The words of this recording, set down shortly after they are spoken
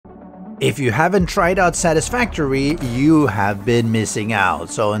If you haven't tried out Satisfactory, you have been missing out.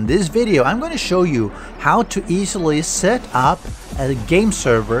 So in this video, I'm going to show you how to easily set up a game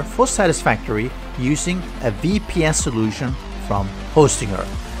server for Satisfactory using a VPS solution from Hostinger.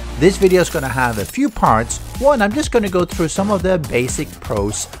 This video is going to have a few parts. One, I'm just going to go through some of the basic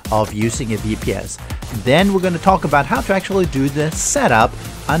pros of using a VPS. Then we're going to talk about how to actually do the setup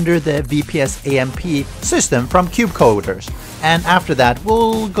under the VPS AMP system from KubeCoders. And after that,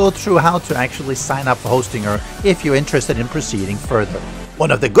 we'll go through how to actually sign up for Hostinger if you're interested in proceeding further. One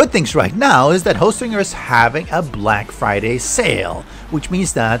of the good things right now is that Hostinger is having a Black Friday sale, which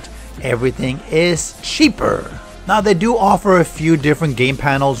means that everything is cheaper. Now they do offer a few different game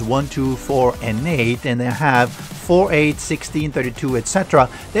panels, 1, 2, 4, and 8, and they have 4, 8, 16, 32, etc.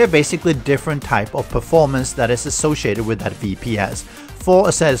 They're basically different type of performance that is associated with that VPS. For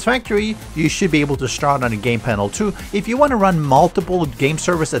a Satisfactory, you should be able to start on a game panel 2. If you want to run multiple game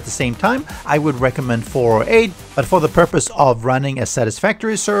servers at the same time, I would recommend 4 or 8, but for the purpose of running a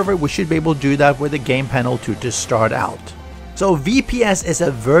Satisfactory server, we should be able to do that with a game panel 2 to start out. So VPS is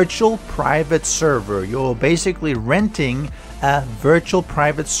a virtual private server. You're basically renting a virtual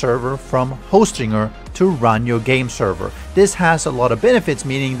private server from Hostinger to run your game server. This has a lot of benefits,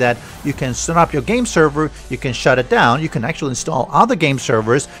 meaning that you can set up your game server, you can shut it down, you can actually install other game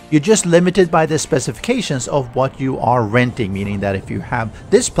servers. You're just limited by the specifications of what you are renting, meaning that if you have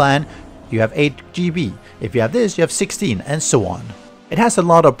this plan, you have 8 GB. If you have this, you have 16, and so on. It has a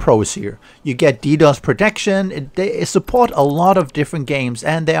lot of pros here. You get DDoS protection, they support a lot of different games,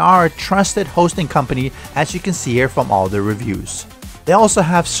 and they are a trusted hosting company, as you can see here from all the reviews. They also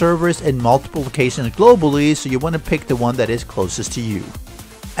have servers in multiple locations globally, so you want to pick the one that is closest to you.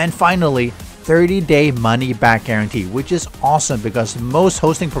 And finally, 30-day money-back guarantee, which is awesome because most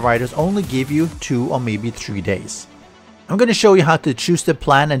hosting providers only give you 2 or maybe 3 days. I'm going to show you how to choose the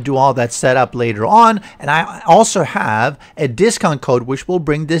plan and do all that setup later on, and I also have a discount code which will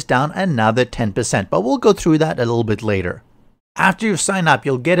bring this down another 10%, but we'll go through that a little bit later. After you sign up,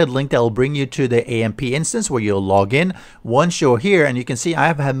 you'll get a link that will bring you to the AMP instance where you'll log in. Once you're here, and you can see I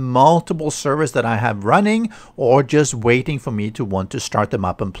have had multiple servers that I have running or just waiting for me to want to start them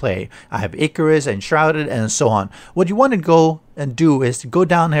up and play. I have Icarus and Shrouded and so on. What you want to go and do is to go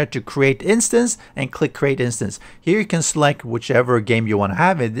down here to create instance and click create instance. Here you can select whichever game you want to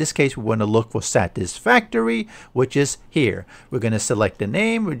have. In this case, we want to look for Satisfactory, which is here. We're going to select the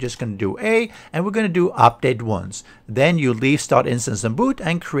name. We're just going to do A, and we're going to do update once. Then you leave start instance and boot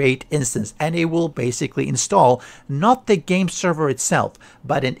and create instance, and it will basically install not the game server itself,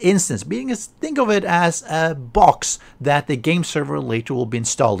 but an instance. Think of it as a box that the game server later will be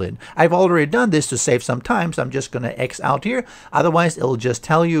installed in. I've already done this to save some time, so I'm just going to X out here. Otherwise, it'll just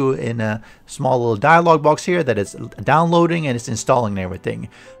tell you in a small little dialog box here that it's downloading and it's installing and everything.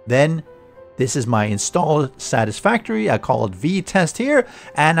 Then this is my installed Satisfactory. I call it vtest here,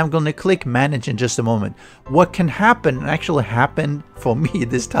 and I'm going to click manage in just a moment. What can happen, and actually happened for me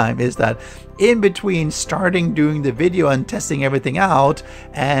this time, is that in between starting doing the video and testing everything out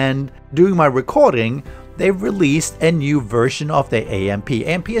and doing my recording, they've released a new version of the AMP.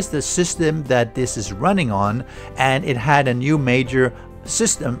 AMP is the system that this is running on, and it had a new major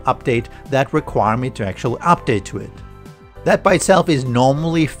system update that required me to actually update to it. That by itself is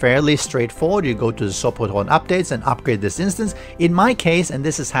normally fairly straightforward. You go to the support on updates and upgrade this instance. In my case, and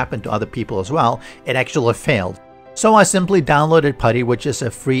this has happened to other people as well, it actually failed. So I simply downloaded Putty, which is a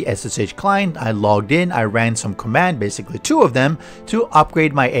free SSH client. I logged in, I ran some command, basically 2 of them, to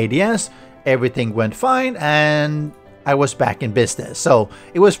upgrade my ADS. Everything went fine, and I was back in business. So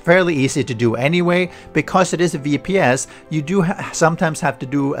it was fairly easy to do anyway. Because it is a VPS, you do sometimes have to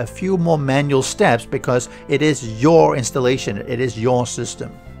do a few more manual steps because it is your installation, it is your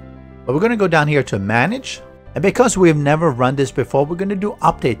system. But we're going to go down here to manage. And because we've never run this before, we're going to do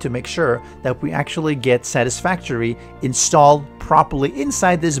update to make sure that we actually get Satisfactory installed properly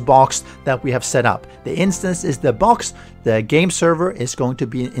inside this box that we have set up. The instance is the box, the game server is going to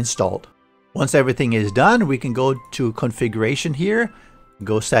be installed. Once everything is done, we can go to configuration here,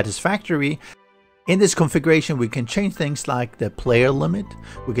 go Satisfactory. In this configuration, we can change things like the player limit.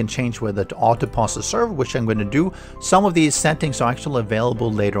 We can change whether to auto-pause the server, which I'm going to do. Some of these settings are actually available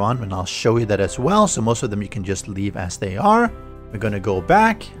later on, and I'll show you that as well. So most of them you can just leave as they are. We're going to go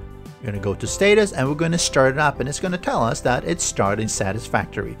back. We're going to go to status, and we're going to start it up, and it's going to tell us that it's starting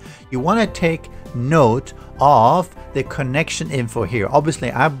Satisfactory. You want to take note of the connection info here. Obviously,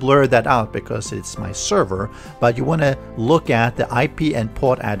 I blurred that out because it's my server, but you want to look at the IP and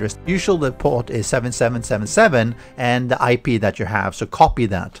port address. Usually the port is 7777 and the IP that you have, so copy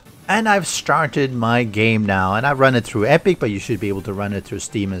that. And I've started my game now, and I've run it through Epic, but you should be able to run it through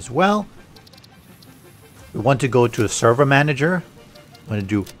Steam as well. We want to go to a server manager. I'm going to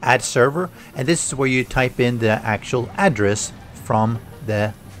do add server, and this is where you type in the actual address from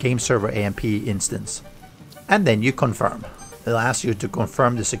the game server AMP instance. And then you confirm. It'll ask you to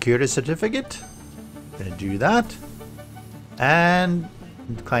confirm the security certificate. I'm going to do that. And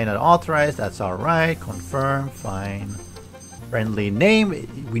client not authorized, that's alright. Confirm, fine. Friendly name,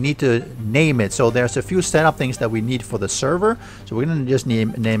 we need to name it. So there's a few setup things that we need for the server. So we're going to just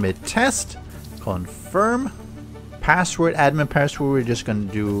name it test. Confirm. Password, admin password, we're just going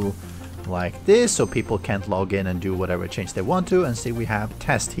to do like this so people can't log in and do whatever change they want to. And see, we have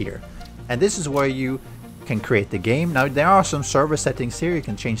test here. And this is where you can create the game. Now there are some server settings here. You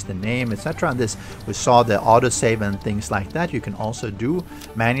can change the name, etc. And this, we saw the autosave and things like that. You can also do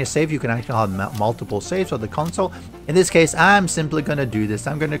manual save. You can actually have multiple saves on the console. In this case, I'm simply going to do this.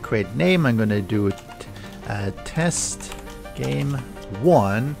 I'm going to create name. I'm going to do test game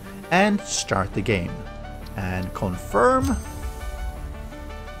 1 and start the game and confirm.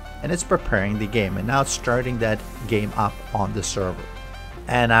 And it's preparing the game, and now it's starting that game up on the server.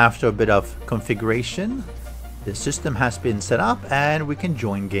 And after a bit of configuration, the system has been set up and we can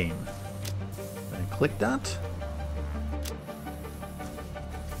join game. And click that.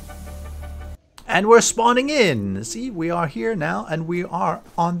 And we're spawning in. See, we are here now and we are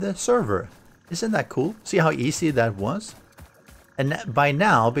on the server. Isn't that cool? See how easy that was? And by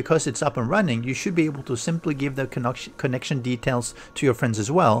now, because it's up and running, you should be able to simply give the connection details to your friends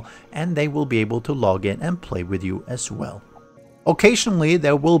as well, and they will be able to log in and play with you as well. Occasionally,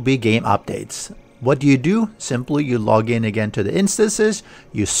 there will be game updates. What do? Simply, you log in again to the instances,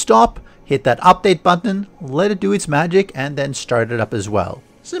 you stop, hit that update button, let it do its magic, and then start it up as well.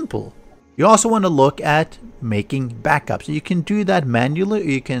 Simple. You also want to look at making backups. You can do that manually, or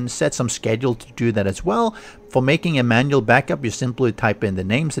you can set some schedule to do that as well. For making a manual backup, you simply type in the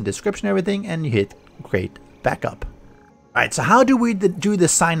names and description, everything, and you hit create backup. Alright, so how do we do the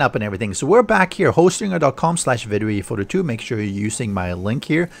sign up and everything? So we're back here, hostinger.com/video42. Make sure you're using my link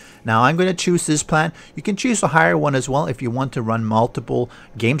here. Now I'm going to choose this plan. You can choose a higher one as well if you want to run multiple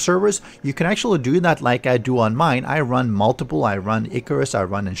game servers. You can actually do that like I do on mine. I run multiple. I run Icarus, I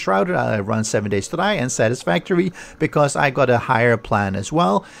run Enshrouded, I run 7 Days to Die and Satisfactory because I got a higher plan as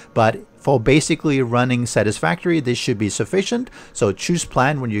well. But for basically running Satisfactory, this should be sufficient. So choose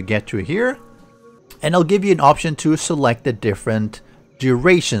plan when you get to here. And I'll give you an option to select the different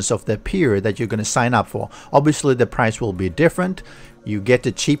durations of the period that you're going to sign up for. Obviously, the price will be different. You get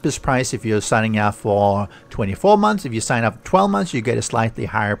the cheapest price if you're signing up for 24 months. If you sign up for 12 months, you get a slightly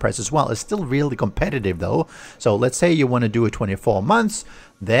higher price as well. It's still really competitive though. So let's say you want to do it 24 months.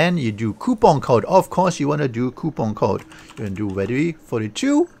 Then you do coupon code. Of course, you want to do coupon code. You're going to do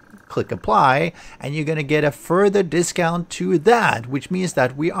video42. Click apply, and you're going to get a further discount to that, which means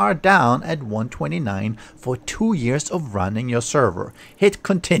that we are down at $129 for 2 years of running your server. Hit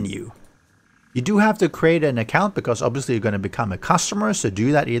continue. You do have to create an account because obviously you're going to become a customer, so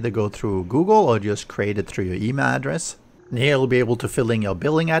do that, either go through Google or just create it through your email address. And here you'll be able to fill in your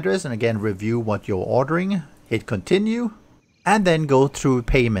billing address and again review what you're ordering. Hit continue. And then go through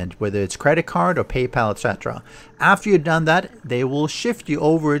payment, whether it's credit card or PayPal, etc. After you've done that, they will shift you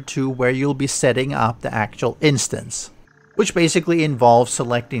over to where you'll be setting up the actual instance, which basically involves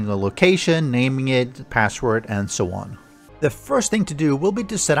selecting the location, naming it, password, and so on. The first thing to do will be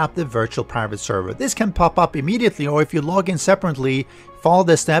to set up the virtual private server. This can pop up immediately, or if you log in separately, follow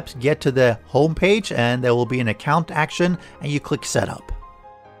the steps, get to the home page, and there will be an account action, and you click setup.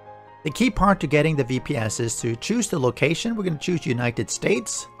 The key part to getting the VPS is to choose the location. We're going to choose United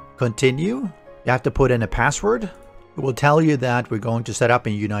States. Continue. You have to put in a password. It will tell you that we're going to set up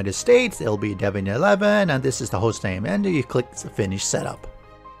in United States. It'll be Devin11 and this is the host name. And you click finish setup.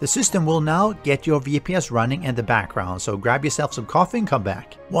 The system will now get your VPS running in the background. So grab yourself some coffee and come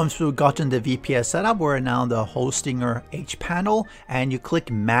back. Once we've gotten the VPS set up, we're now in the Hostinger H panel and you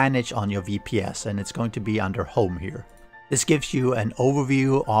click manage on your VPS and it's going to be under home here. This gives you an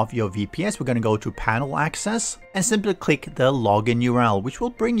overview of your VPS. We're going to go to panel access and simply click the login URL, which will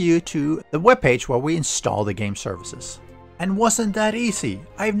bring you to the webpage where we install the game services. And wasn't that easy?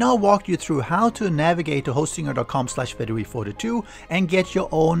 I've now walked you through how to navigate to hostinger.com/video42 and get your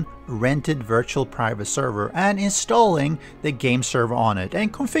own rented virtual private server and installing the game server on it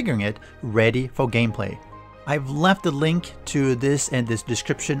and configuring it ready for gameplay. I've left the link to this in this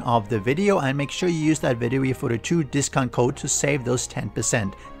description of the video, and make sure you use that video42 discount code to save those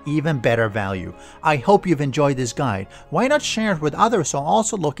 10%, even better value. I hope you've enjoyed this guide. Why not share it with others who are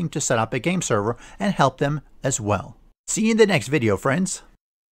also looking to set up a game server and help them as well. See you in the next video, friends.